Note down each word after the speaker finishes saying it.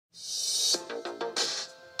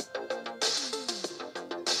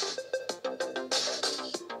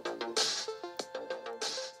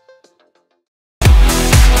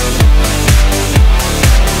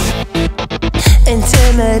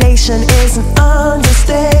Intimidation is an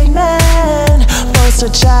understatement. Voice a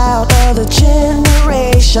child of the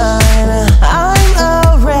generation. I'm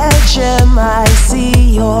a red gem, I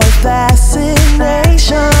see your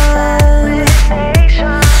fascination.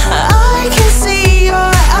 I can see your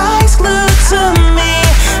eyes glued to me,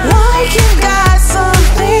 like you've got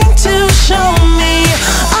something to show me.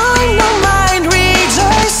 I'm no mind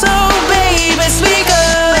reader, so baby, speak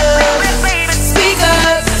up. Speak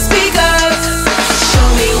up, speak up. Show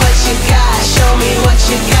me what you got, show me what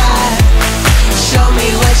you got. Show me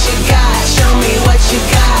what you got, show me what you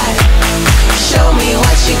got. Show me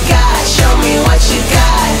what you got, show me what you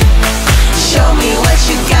got. Show me what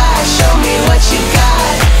you got, show me what you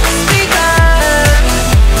got. Speak up,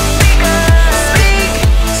 speak up,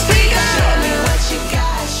 speak up. Show me what you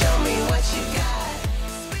got, show me what you got.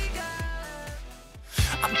 Speak up.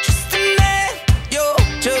 I'm just a man, you're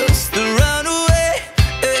just the runaway,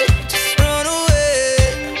 just run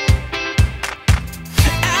away.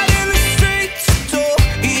 Out in the streets, don't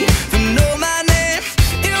even know my name.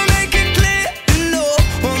 You make it clear you're no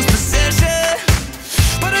one's possession,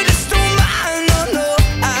 but I just don't mind, no, no.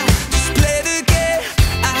 I just play the game,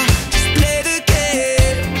 I just play the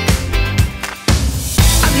game.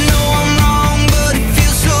 I know I'm wrong, but it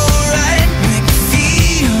feels so right. Make me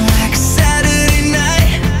feel like a Saturday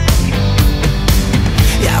night.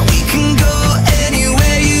 Yeah, we can go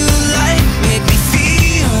anywhere you like. Make me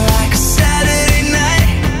feel like a Saturday night.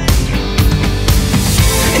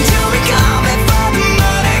 Until we come back for the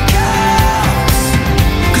money comes.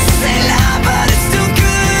 'Cause this ain't life, but it's still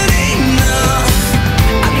good enough.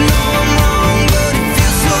 I know I'm wrong, but it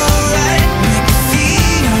feels so right.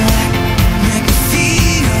 Make me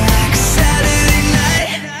feel like a Saturday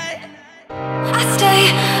night. I stay,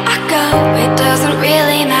 I go, it doesn't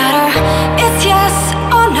really matter. It's yes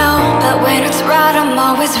or no, but when it's right, I'm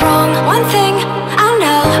always wrong. One thing I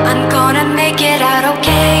know, I'm gonna make it out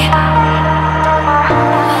okay.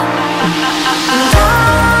 And I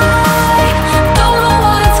don't know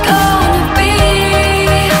what it's gonna be.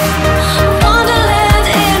 Wonderland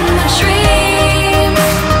in my dreams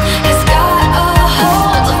has got a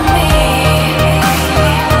hold of me.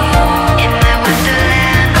 In my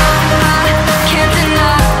wonderland, I can't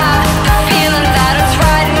deny the feeling that it's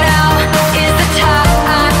right now is the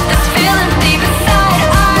tide that's feeling deep inside.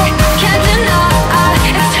 I can't deny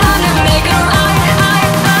it's time to make it right.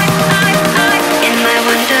 In my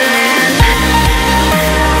wonderland.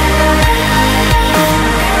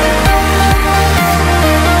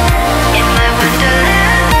 In my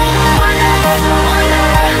wonderland.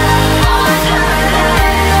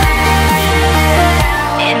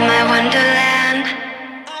 In my wonderland.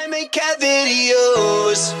 I make cat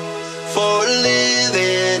videos for a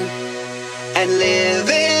living, and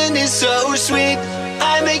living is so sweet.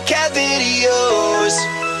 I make cat videos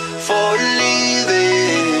for a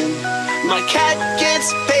living. My cat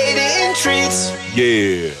gets paid in treats.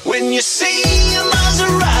 Yeah. When you see a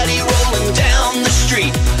Maserati rolling down the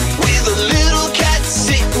street with a little cat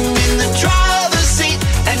sitting in the driver's seat,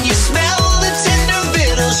 and you smell the tender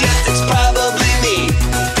vittles, yeah, it's probably me.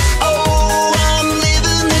 Oh, I'm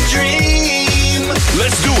living the dream.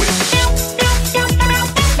 Let's do it.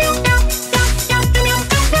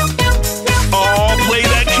 Oh, play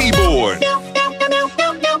that keyboard.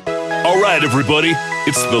 All right, everybody.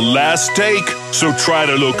 It's the last take, so try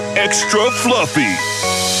to look extra fluffy.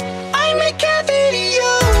 I make cat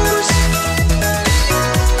videos.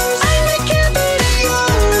 I make cat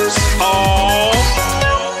videos. Oh.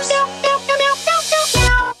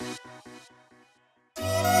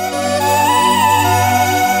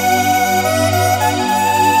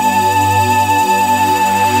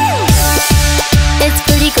 It's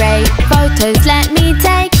pretty great, photos let me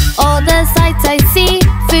take. All the sights I see,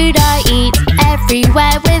 food I eat,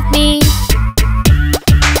 everywhere with me.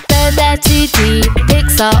 Though they're 2D,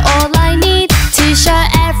 pics are all I need to show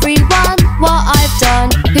everyone what I've done,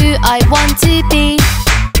 who I want to be.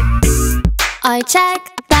 I check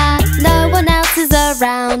that no one else is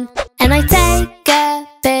around, and I take a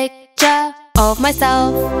picture of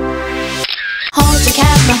myself. Hold your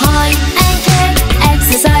camera high and click,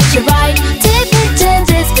 exercise your right to picture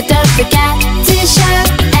this, but don't forget to show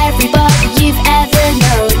everybody you've ever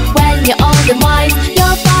known. When you're old and wise,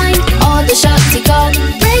 you'll find all the shots you got.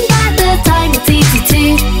 Bring back the time, it's easy to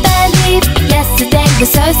believe. Yesterday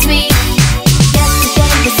was so sweet.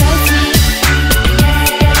 Yesterday was so sweet.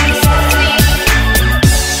 Yesterday was so sweet.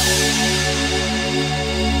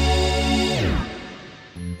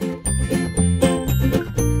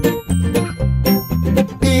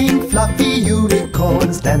 Pink fluffy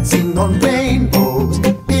unicorns dancing on rainbows.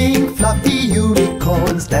 Pink fluffy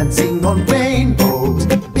unicorns dancing on rainbows.